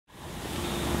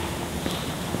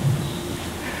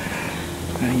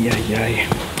Yay.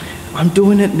 I'm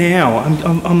doing it now.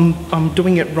 I'm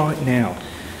doing it right now.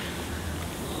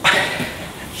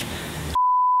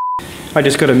 I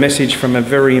just got a message from a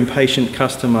very impatient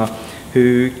customer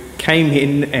who came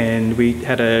in and we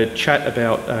had a chat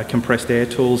about compressed air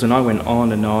tools, and I went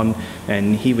on,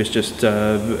 and he was just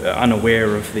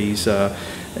unaware of these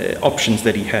options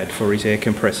that he had for his air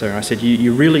compressor. And I said,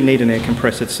 you really need an air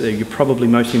compressor. It's your probably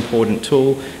most important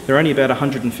tool. They're only about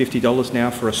 $150 now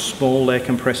for a small air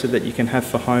compressor that you can have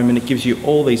for home, and it gives you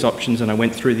all these options. And I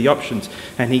went through the options,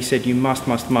 and he said, you must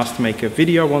make a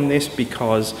video on this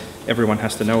because everyone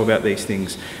has to know about these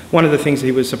things. One of the things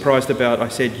he was surprised about, I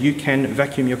said, you can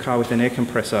vacuum your car with an air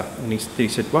compressor. And he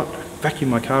said, what?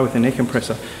 Vacuum my car with an air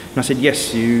compressor? And I said,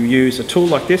 yes, you use a tool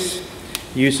like this.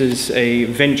 Uses a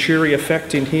Venturi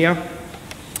effect in here,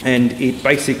 and it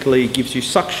basically gives you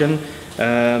suction.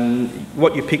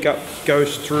 What you pick up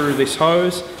goes through this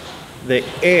hose. The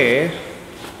air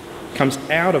comes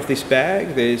out of this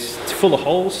bag. It's full of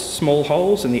holes, small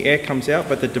holes, and the air comes out,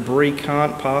 but the debris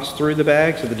can't pass through the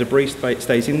bag, so the debris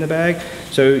stays in the bag.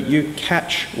 So you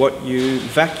catch what you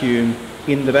vacuum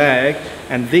in the bag,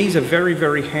 and these are very,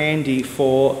 very handy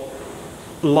for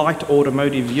light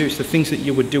automotive use, the things that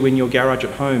you would do in your garage at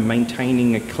home,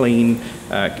 maintaining a clean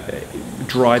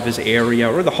driver's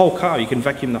area, or the whole car. You can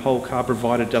vacuum the whole car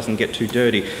provided it doesn't get too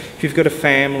dirty. If you've got a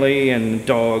family and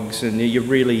dogs, and you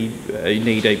really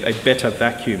need a better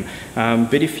vacuum.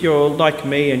 But if you're like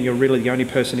me and you're really the only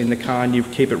person in the car and you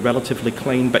keep it relatively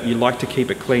clean, but you like to keep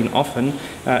it clean often,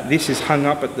 this is hung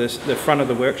up at the front of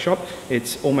the workshop.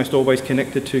 It's almost always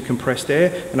connected to compressed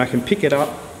air, and I can pick it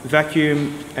up,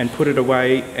 vacuum and put it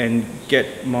away and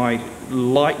get my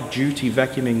light duty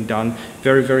vacuuming done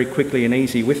very, very quickly and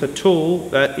easy with a tool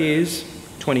that is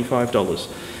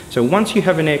 $25. So once you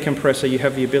have an air compressor, you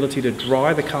have the ability to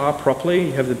dry the car properly,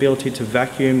 you have the ability to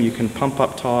vacuum, you can pump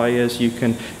up tyres, you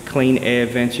can clean air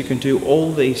vents, you can do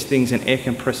all these things. An air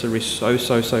compressor is so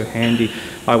handy.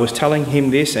 I was telling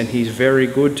him this, and he's very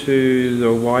good to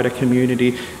the wider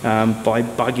community by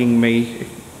bugging me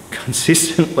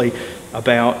consistently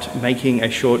about making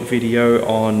a short video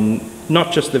on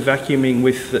not just the vacuuming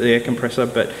with the air compressor,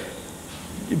 but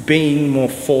being more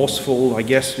forceful, I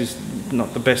guess is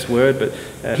not the best word,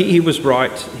 but he was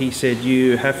right. He said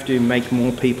you have to make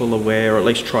more people aware, or at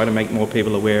least try to make more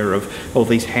people aware of all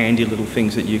these handy little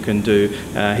things that you can do.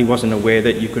 He wasn't aware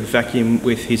that you could vacuum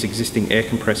with his existing air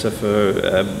compressor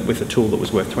with a tool that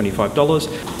was worth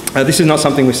 $25. This is not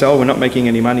something we sell. We're not making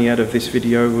any money out of this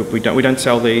video. We don't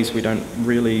sell these. We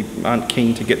aren't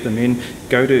keen to get them in.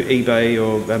 Go to eBay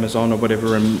or Amazon or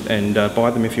whatever and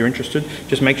buy them if you're interested.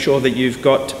 Just make sure that you've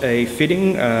got a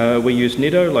fitting. We use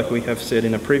Nido, like we have said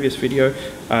in a previous video.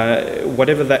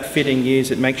 Whatever that fitting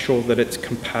is, it makes sure that it's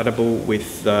compatible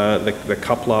with the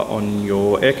coupler on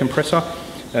your air compressor.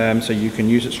 So you can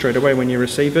use it straight away when you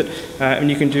receive it. And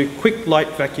you can do quick light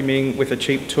vacuuming with a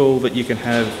cheap tool that you can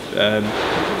have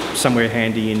somewhere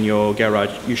handy in your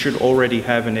garage. You should already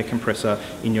have an air compressor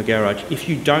in your garage. If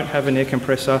you don't have an air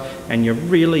compressor and you're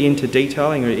really into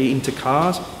detailing or into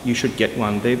cars, you should get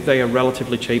one. They are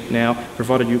relatively cheap now.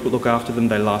 Provided you look after them,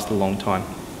 they last a long time.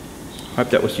 Hope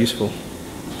that was useful.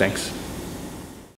 Thanks.